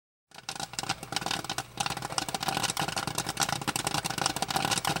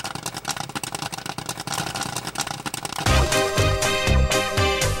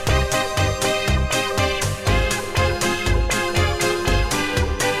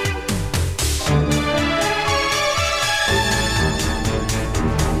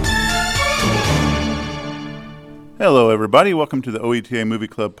Hello, everybody. Welcome to the OETA Movie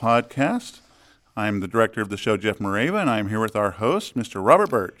Club podcast. I'm the director of the show, Jeff Moreva, and I'm here with our host, Mr. Robert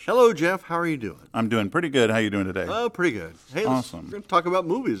Birch. Hello, Jeff. How are you doing? I'm doing pretty good. How are you doing today? Oh, pretty good. Hey, awesome. We're going to talk about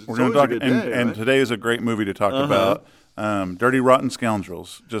movies. We're going to talk, a good day, and right? today is a great movie to talk about. Dirty Rotten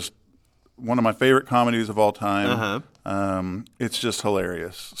Scoundrels. Just one of my favorite comedies of all time. It's just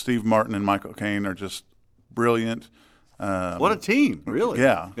hilarious. Steve Martin and Michael Caine are just brilliant. What a team, really.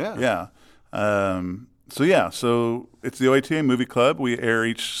 Yeah. So it's the OETA Movie Club. We air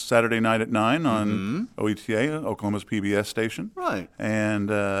each Saturday night at 9 on OETA, Oklahoma's PBS station. Right.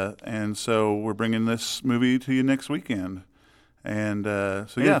 And so we're bringing this movie to you next weekend. And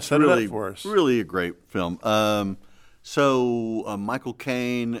set really, it up for us. Really a great film. Michael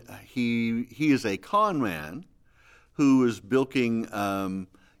Caine, he is a con man who is bilking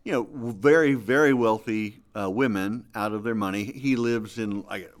very, very wealthy women out of their money. He lives in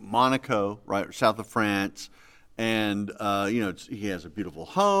Monaco, right south of France, and he has a beautiful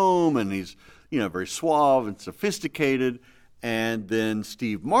home, and he's very suave and sophisticated. And then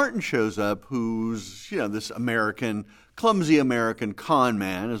Steve Martin shows up, who's this clumsy American con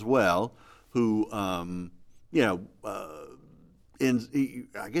man as well, who at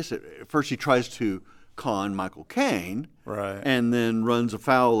first he tries to con Michael Caine, right, and then runs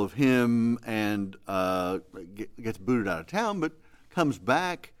afoul of him and gets booted out of town, but comes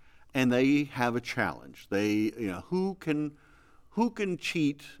back and they have a challenge. They, who can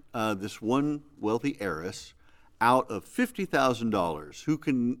cheat this one wealthy heiress out of $50,000? Who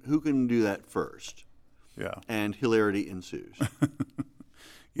can do that first? Yeah, and hilarity ensues.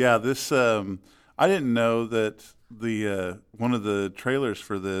 Yeah, this I didn't know that the one of the trailers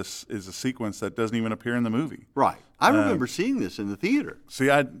for this is a sequence that doesn't even appear in the movie. Right. I remember seeing this in the theater.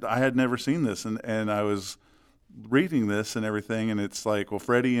 See, I had never seen this, and I was reading this and everything, and it's like, well,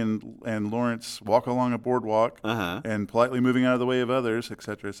 Freddie and Lawrence walk along a boardwalk and politely moving out of the way of others, et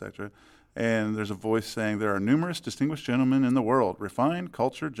cetera, et cetera. And there's a voice saying, there are numerous distinguished gentlemen in the world, refined,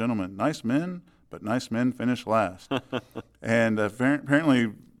 cultured gentlemen, nice men, but nice men finish last. And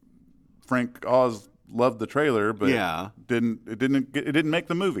apparently Frank Oz loved the trailer, but it didn't make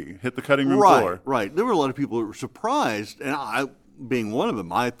the movie. Hit the cutting room floor. Right. There were a lot of people who were surprised, and I, being one of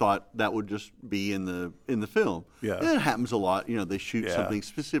them, I thought that would just be in the film. Yeah, and it happens a lot. They shoot something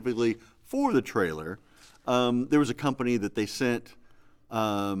specifically for the trailer. There was a company that they sent.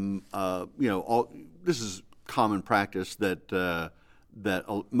 This is common practice that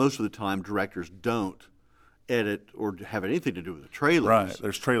most of the time directors don't edit or have anything to do with the trailers. Right.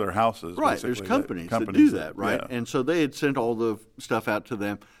 There's trailer houses. Right. There's companies that do that, right? Yeah. And so they had sent all the stuff out to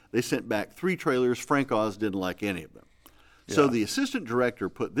them. They sent back 3 trailers. Frank Oz didn't like any of them. Yeah. So the assistant director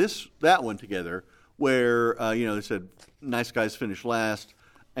put that one together where, they said, nice guys finish last.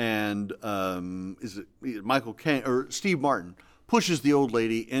 And is it Michael Caine or Steve Martin pushes the old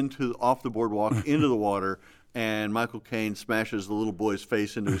lady off the boardwalk into the water, and Michael Caine smashes the little boy's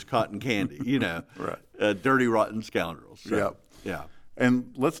face into his cotton candy, right. Dirty Rotten Scoundrels. So, yeah.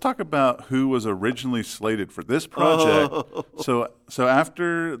 And let's talk about who was originally slated for this project. So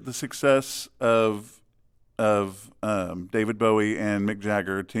after the success of David Bowie and Mick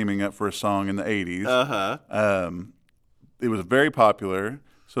Jagger teaming up for a song in the 80s, it was very popular.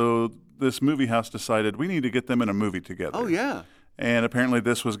 So this movie house decided we need to get them in a movie together. Oh, yeah. And apparently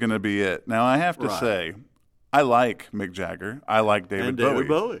this was going to be it. Now, I have to say, I like Mick Jagger. I like David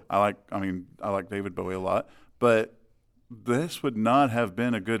Bowie. I like David Bowie a lot. But this would not have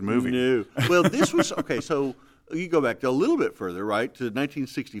been a good movie. No. Well, this was, okay, so you go back a little bit further, right, to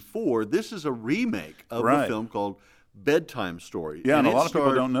 1964. This is a remake of a film called Bedtime Story. Yeah, and a lot of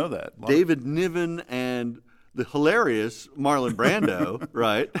people don't know that. David Niven and the hilarious Marlon Brando,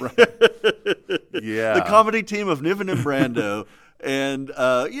 right? Yeah. The comedy team of Niven and Brando. And,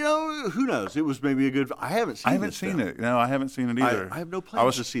 who knows? It was maybe a good... I haven't seen it. No, I haven't seen it either. I have no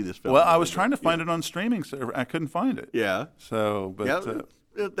plans to see this film. Well, I was trying to find it on streaming. So I couldn't find it. Yeah. So, but...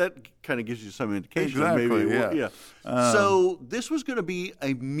 that kind of gives you some indication. Exactly, maybe. Yeah. So this was going to be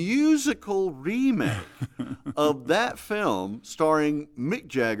a musical remake of that film starring Mick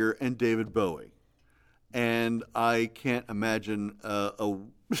Jagger and David Bowie. And I can't imagine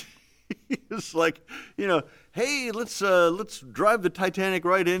it's like, hey, let's drive the Titanic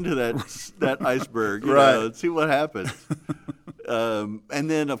right into that iceberg, and see what happens. And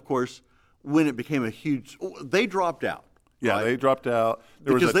then, of course, when it became a huge, they dropped out. Yeah, right? They dropped out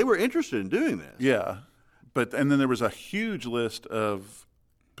because they were interested in doing this. Yeah, and then there was a huge list of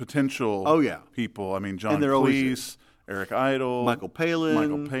potential people. I mean, John Cleese, Eric Idle, Michael Palin.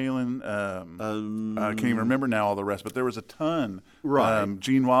 I can't even remember now all the rest, but there was a ton. Right.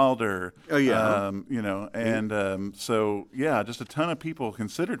 Gene Wilder. Oh yeah. So yeah, just a ton of people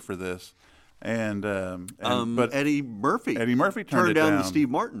considered for this, but Eddie Murphy. Eddie Murphy turned it down the Steve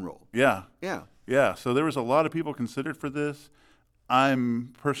Martin role. Yeah. Yeah. Yeah. So there was a lot of people considered for this.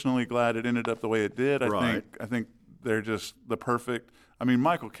 I'm personally glad it ended up the way it did. I think they're just the perfect. I mean,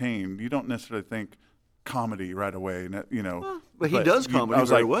 Michael Caine. You don't necessarily think comedy right away, but he does comedy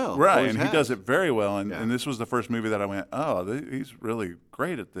very well, right? And he does it very well. And this was the first movie that I went, oh, he's really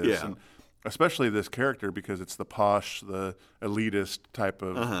great at this, and especially this character because it's the posh, the elitist type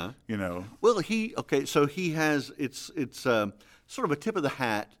of, Well, so he has it's sort of a tip of the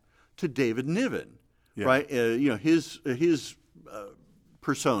hat to David Niven, right? His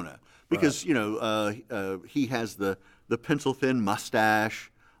persona because he has the pencil thin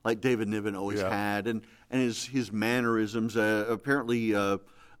mustache like David Niven always had, and his mannerisms. Apparently,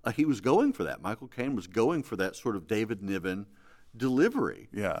 he was going for that. Michael Caine was going for that sort of David Niven delivery.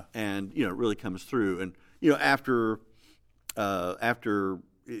 Yeah, and it really comes through. And after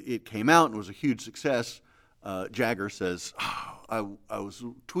it came out and was a huge success, Jagger says, "Oh, I was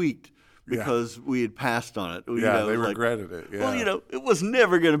tweaked." Because we had passed on it. They regretted it. Yeah. Well, it was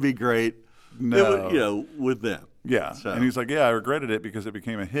never going to be great. No. With them. Yeah. So. And he's like, I regretted it because it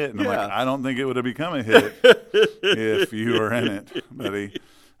became a hit. And I'm like, I don't think it would have become a hit if you were in it, buddy.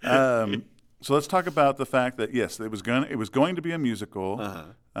 So let's talk about the fact that, yes, it was going to be a musical.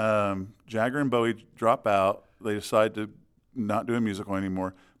 Jagger and Bowie drop out. They decide to not do a musical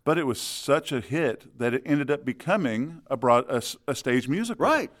anymore. But it was such a hit that it ended up becoming a stage musical.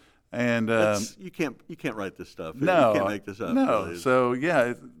 Right. And you can't write this stuff. No, you can't make this up. No, really. So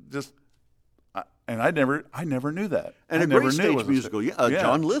yeah, I never knew that. And I a never great stage musical.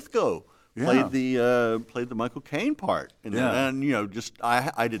 John Lithgow played the Michael Caine part, and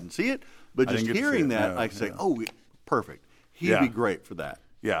I didn't see it, but just hearing that, I say, perfect. He'd be great for that.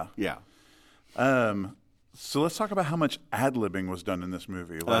 Yeah, yeah. So let's talk about how much ad-libbing was done in this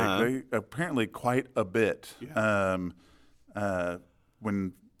movie. They apparently quite a bit. Yeah.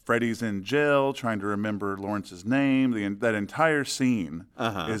 When Freddie's in jail trying to remember Lawrence's name, that entire scene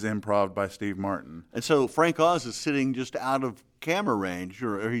is improv by Steve Martin. And so Frank Oz is sitting just out of camera range,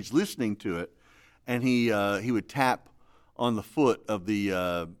 or he's listening to it, and he would tap on the foot of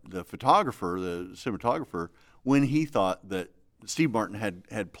the photographer, the cinematographer, when he thought that Steve Martin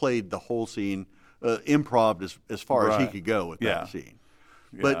had played the whole scene, improv as far as he could go with that scene.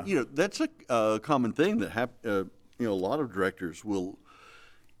 Yeah. But that's a common thing that a lot of directors will.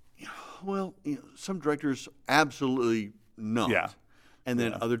 Well, some directors absolutely not. Yeah. And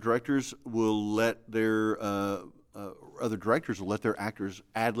then other directors will let their actors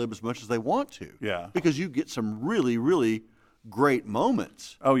ad lib as much as they want to. Yeah. Because you get some really, really great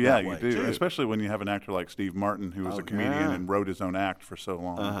moments. Oh yeah, you do. Too. Especially when you have an actor like Steve Martin, who was a comedian and wrote his own act for so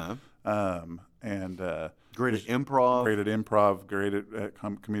long. Great at improv. Great at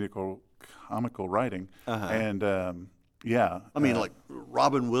comical writing. I mean, like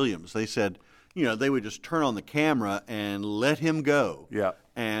Robin Williams, they said, they would just turn on the camera and let him go. Yeah.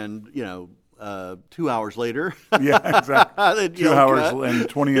 And, 2 hours later. Yeah, exactly. 2 hours and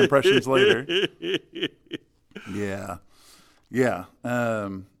 20 impressions later. Yeah. Yeah.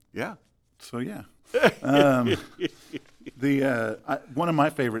 So, yeah. One of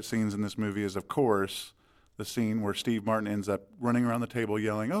my favorite scenes in this movie is, of course, the scene where Steve Martin ends up running around the table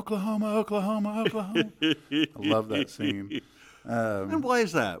yelling, "Oklahoma, Oklahoma, Oklahoma." I love that scene. And why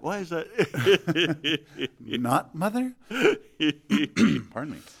is that? Not mother?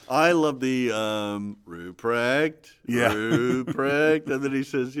 Pardon me. I love the Ruprecht. Yeah. Ruprecht. And then he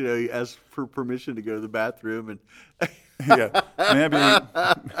says, he asks for permission to go to the bathroom. And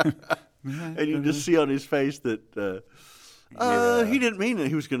and you just see on his face that... he didn't mean that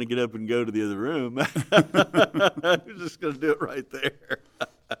he was going to get up and go to the other room. He was just going to do it right there.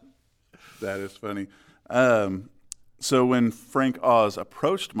 That is funny. So when Frank Oz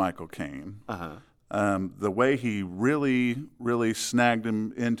approached Michael Caine, the way he really, really snagged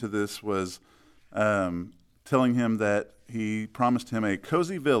him into this was telling him that he promised him a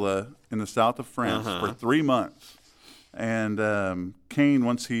cozy villa in the south of France for 3 months. And Caine,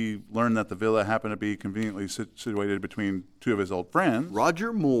 once he learned that the villa happened to be conveniently situated between two of his old friends,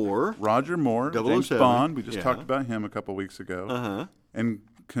 Roger Moore, James Bond, we just talked about him a couple weeks ago, and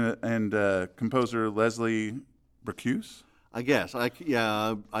composer Leslie Bricusse. I guess I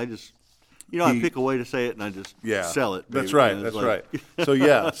just I pick a way to say it and I just sell it. Baby. That's right.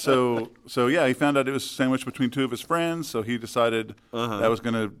 So he found out it was sandwiched between two of his friends, so he decided that was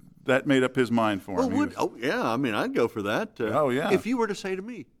going to that made up his mind for him. I mean, I'd go for that. If you were to say to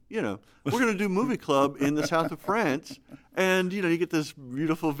me, we're going to do movie club in the south of France, and you get this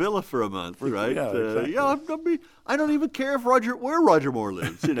beautiful villa for a month, right? Yeah, exactly. I don't even care if where Roger Moore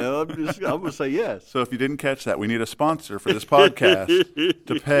lives. I'm going to say yes. So if you didn't catch that, we need a sponsor for this podcast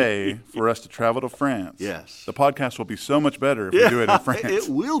to pay for us to travel to France. Yes, the podcast will be so much better if we do it in France. It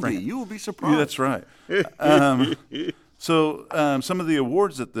will be. You will be surprised. Yeah, that's right. So some of the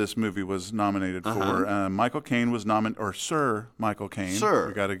awards that this movie was nominated for, Michael Caine was nominated, or Sir Michael Caine. Sir.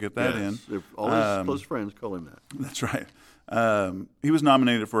 We got to get that in. All his close friends call him that. That's right. He was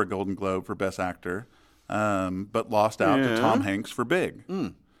nominated for a Golden Globe for Best Actor, but lost out to Tom Hanks for Big.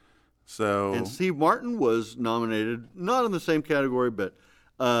 So and Steve Martin was nominated, not in the same category, but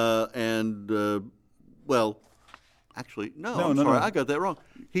actually, no, I'm sorry, I got that wrong.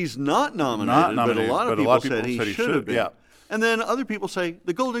 He's not nominated, but a lot of people said he should have been. Yeah. And then other people say,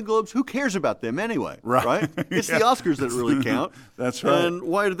 the Golden Globes, who cares about them anyway? Right? It's the Oscars that really count. That's right. And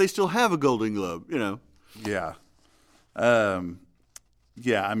why do they still have a Golden Globe, Yeah. I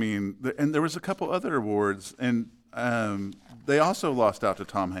mean, and there was a couple other awards, and they also lost out to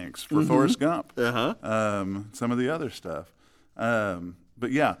Tom Hanks for Forrest Gump. Some of the other stuff.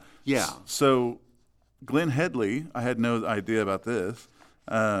 But yeah. Yeah. So Glenn Headley, I had no idea about this,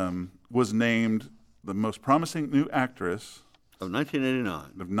 was named the most promising new actress of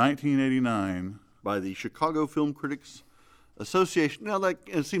 1989. Of 1989 by the Chicago Film Critics Association. Now,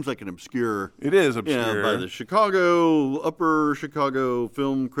 it seems like an obscure. It is obscure. By the Upper Chicago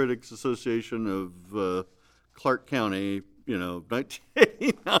Film Critics Association of Clark County.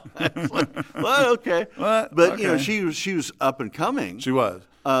 1989. Well, okay. What? But okay. she was up and coming. She was.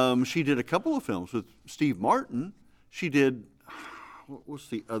 She did a couple of films with Steve Martin. She did. What's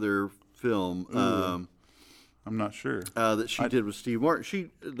the other film? I'm not sure. That she did with Steve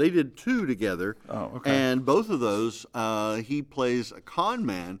Martin. They did two together. Oh, okay. And both of those, he plays a con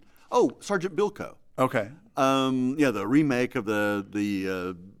man. Oh, Sergeant Bilko. Okay. The remake of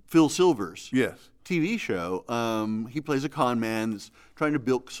the Phil Silvers. Yes. TV show. He plays a con man that's trying to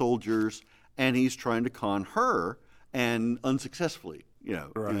bilk soldiers, and he's trying to con her, and unsuccessfully.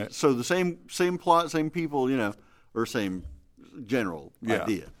 Right. So the same plot, same people, or same general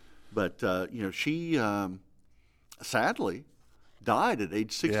idea. But she sadly died at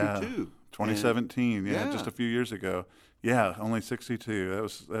age 62. Yeah. 2017. Just a few years ago. Yeah, only 62.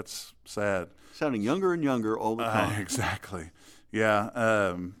 That's sad. Sounding younger and younger all the time. Exactly.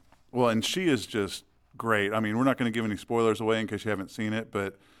 Yeah. Well, and she is just great. I mean, we're not going to give any spoilers away in case you haven't seen it,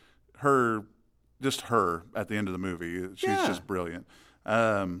 but her at the end of the movie, she's just brilliant.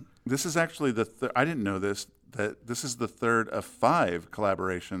 This is actually I didn't know this, that this is the third of 5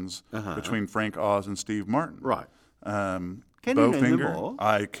 collaborations between Frank Oz and Steve Martin. Right. Can you name them all?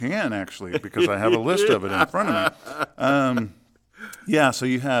 I can, actually, because I have a list of it in front of me. So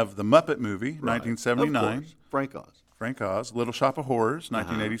you have The Muppet Movie, 1979. Of course. Frank Oz. Little Shop of Horrors,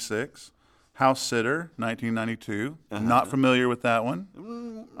 1986. House Sitter, 1992. Not familiar with that one.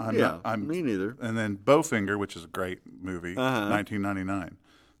 Me neither. And then Bowfinger, which is a great movie, 1999.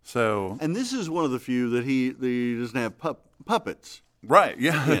 So, and this is one of the few that he doesn't have puppets. Right.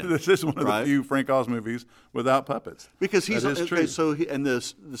 Yeah. This is one of the few Frank Oz movies without puppets. Because he's true. So and the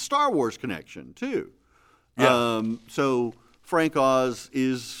Star Wars connection too. Yeah. So Frank Oz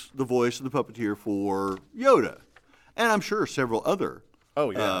is the voice of the puppeteer for Yoda, and I'm sure several other.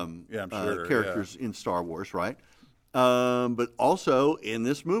 I'm sure characters in Star Wars, right? But also in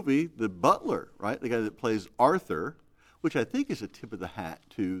this movie, the butler, right, the guy that plays Arthur, which I think is a tip of the hat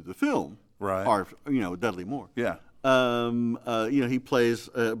to the film, right? Dudley Moore. Yeah. He plays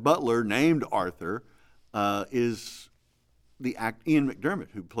a butler named Arthur. Is the Ian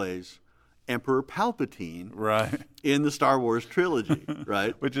McDermott who plays Emperor Palpatine, right, in the Star Wars trilogy,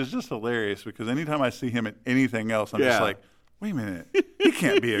 right? Which is just hilarious because anytime I see him in anything else, I'm just like, wait a minute, he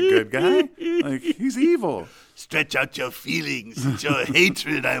can't be a good guy. Like, he's evil. Stretch out your feelings. It's your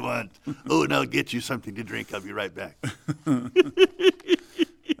hatred I want. Oh, and I'll get you something to drink. I'll be right back.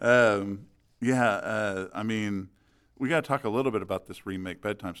 I mean, we got to talk a little bit about this remake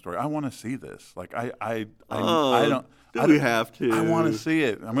Bedtime Story. I want to see this. Like, I don't. We have to. I want to see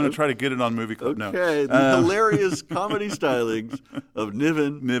it. I'm going to try to get it on Movie Club. Okay, the hilarious comedy stylings of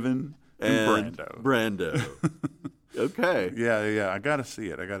Niven and Brando. Okay. Yeah. I got to see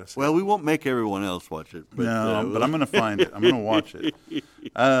it. Well, we won't make everyone else watch it. But, but I'm going to find it. I'm going to watch it.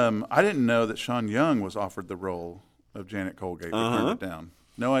 I didn't know that Sean Young was offered the role of Janet Colgate. They turned it down.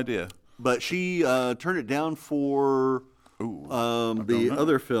 No idea. But she turned it down for the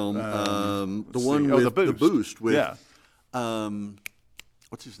other film, the one with The Boost with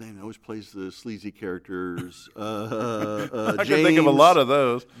what's his name? He always plays the sleazy characters. I can think of a lot of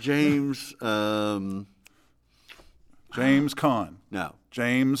those. James. James Caan. No.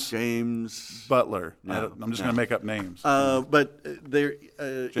 James Butler. No. I'm just going to make up names. But there.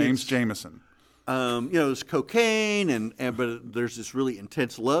 James Jameson. There's cocaine but there's this really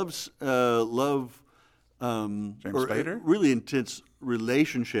intense James Spader? Really intense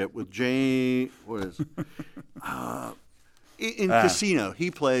relationship with Jane. What is? In Casino,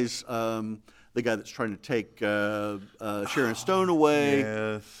 he plays the guy that's trying to take Sharon Stone away.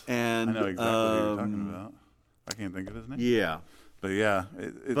 Yes. And I know exactly what you're talking about. I can't think of his name. Yeah. But yeah.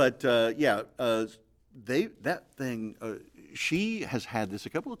 That thing. She has had this a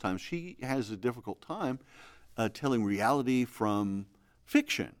couple of times. She has a difficult time telling reality from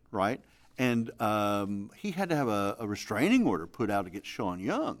fiction, right? And he had to have a restraining order put out against Sean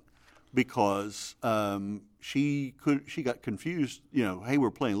Young because she got confused. Hey,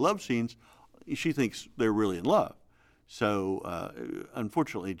 we're playing love scenes. She thinks they're really in love. So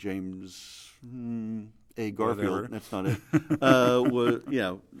unfortunately, James A. Garfield, that's not it,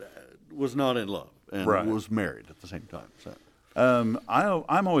 was not in love. And was married at the same time. So,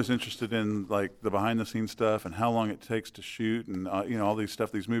 I'm always interested in like the behind the scenes stuff and how long it takes to shoot and all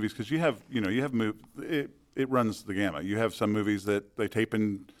these movies because you have it runs the gamut. You have some movies that they tape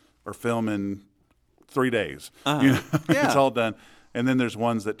or film in 3 days. It's all done, and then there's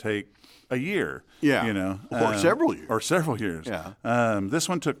ones that take a year. Yeah, or several years. Yeah. This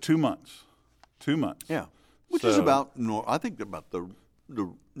one took 2 months. 2 months. Yeah, which is about I think about the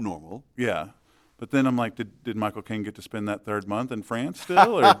normal. Yeah. But then I'm like, did Michael Caine get to spend that third month in France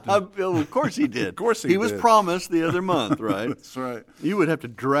still? Or of course he did. Of course he did. He was promised the other month, right? That's right. You would have to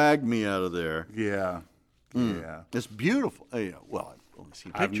drag me out of there. Yeah. Yeah. It's beautiful. Well, I've only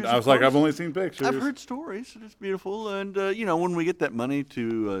seen pictures. I've only seen pictures. I've heard stories. It's beautiful. And, when we get that money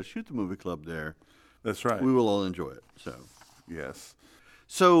to shoot the movie club there, that's right. We will all enjoy it. So yes.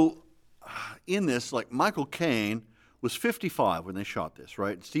 So in this, like Michael Caine was 55 when they shot this,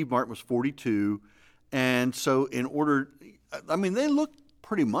 right? And Steve Martin was 42. And so they look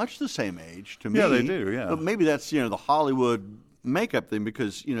pretty much the same age to me. Yeah, they do, yeah. But maybe that's, the Hollywood makeup thing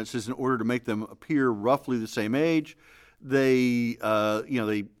because, it says in order to make them appear roughly the same age, they did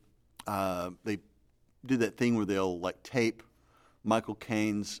that thing where they'll like tape Michael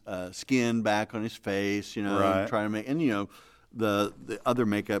Caine's skin back on his face, right. Trying to make, and the other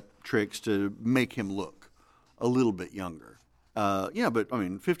makeup tricks to make him look a little bit younger. But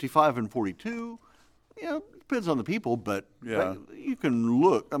 55 and 42, depends on the people, but you can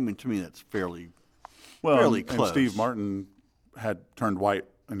look. I mean, to me, that's fairly close. And Steve Martin had turned white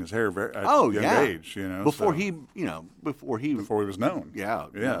in his hair at a young age, before he was known. Yeah.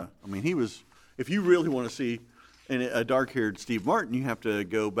 I mean, he was. If you really want to see a dark-haired Steve Martin, you have to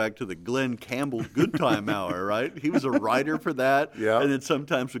go back to the Glenn Campbell Good Time Hour, right? He was a writer for that, and then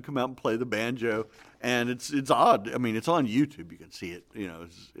sometimes would come out and play the banjo. And it's odd. I mean, it's on YouTube. You can see it.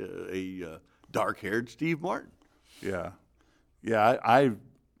 It's a dark-haired Steve Martin. Yeah.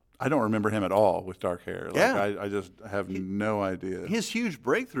 I don't remember him at all with dark hair. I just have no idea. His huge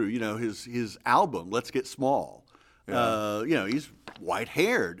breakthrough, his album "Let's Get Small." Yeah. He's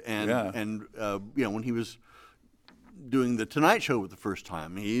white-haired, and when he was doing the Tonight Show for the first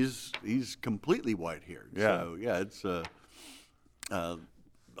time, he's completely white-haired. Yeah. So it's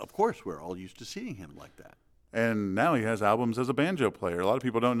of course we're all used to seeing him like that. And now he has albums as a banjo player. A lot of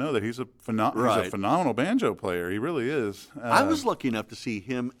people don't know that he's a phenomenal banjo player. He really is. I was lucky enough to see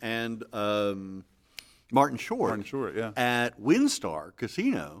him and Martin Short. Yeah. At WinStar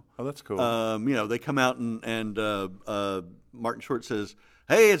Casino. Oh, that's cool. They come out and Martin Short says,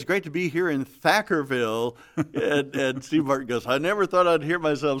 "Hey, it's great to be here in Thackerville," and Steve Martin goes, "I never thought I'd hear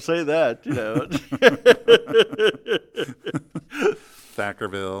myself say that."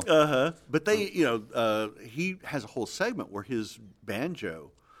 Thackerville. But he has a whole segment where his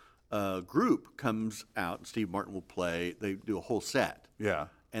banjo group comes out and Steve Martin will play. They do a whole set. Yeah.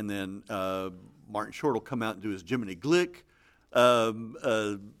 And then Martin Short will come out and do his Jiminy Glick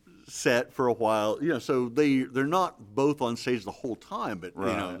set for a while. So they're not both on stage the whole time, but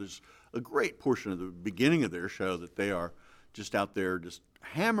there's a great portion of the beginning of their show that they are just out there just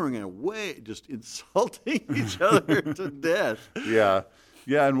hammering away, just insulting each other to death. Yeah.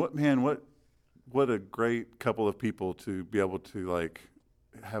 And what a great couple of people to be able to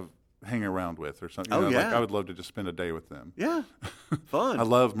hang around with or something. I would love to just spend a day with them. Yeah, fun. I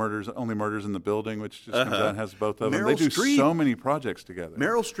love Only Murders in the Building, which just comes out and has both of them. They do so many projects together.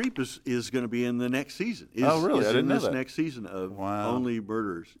 Meryl Streep is going to be in the next season. Oh, really? I didn't know that. Next season of Only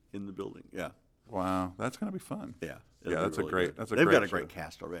Murders in the Building. Yeah. Wow, that's going to be fun. Yeah. That's a great. They've got a great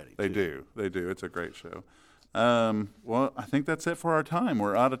cast already. They do. It's a great show. Well, I think that's it for our time.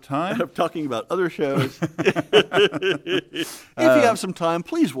 We're out of time. Talking about other shows. If you have some time,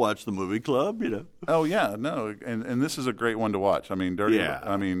 please watch the Movie Club. Oh yeah, no, and this is a great one to watch. I mean,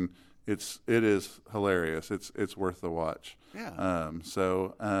 it is hilarious. It's worth the watch. Yeah.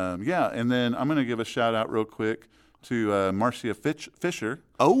 And then I'm going to give a shout out real quick to Marcia Fisher.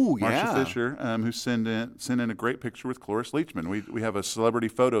 Oh, yeah. Marcia Fisher, who sent in a great picture with Cloris Leachman. We have a celebrity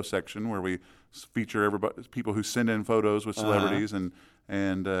photo section where we feature people who send in photos with celebrities,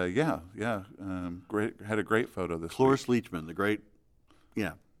 great. Had a great photo this Cloris week. Leachman,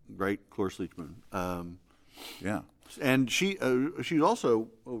 great Cloris Leachman. Yeah. And she also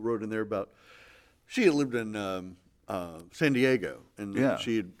wrote in there about she had lived in San Diego, and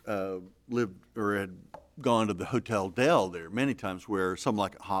she had lived or had gone to the Hotel Del there many times where Some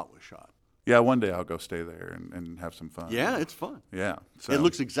Like It Hot was shot. Yeah, one day I'll go stay there and have some fun. Yeah, it's fun. Yeah. So. It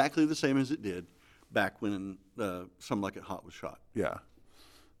looks exactly the same as it did back when Some Like It Hot was shot. Yeah.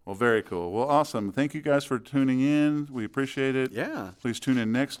 Well, very cool. Well, awesome. Thank you guys for tuning in. We appreciate it. Yeah. Please tune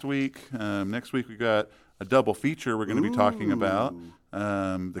in next week. Next week we got a double feature we're going to be talking about,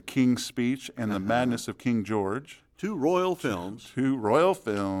 The King's Speech and The Madness of King George. Two royal films. Two royal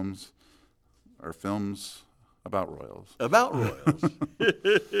films. Or films about royals. About royals.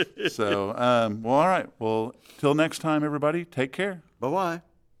 So, all right. Well, till next time, everybody, take care. Bye-bye.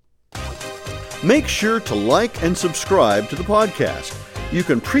 Make sure to like and subscribe to the podcast. You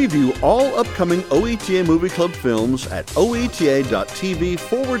can preview all upcoming OETA Movie Club films at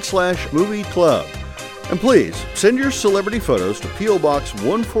oeta.tv/movie club. And please, send your celebrity photos to P.O. Box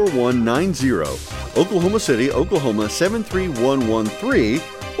 14190, Oklahoma City, Oklahoma 73113,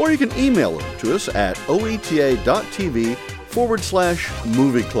 or you can email them to us at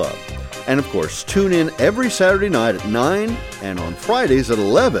oeta.tv/movie club. And of course, tune in every Saturday night at 9 and on Fridays at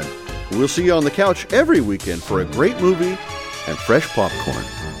 11. We'll see you on the couch every weekend for a great movie and fresh popcorn.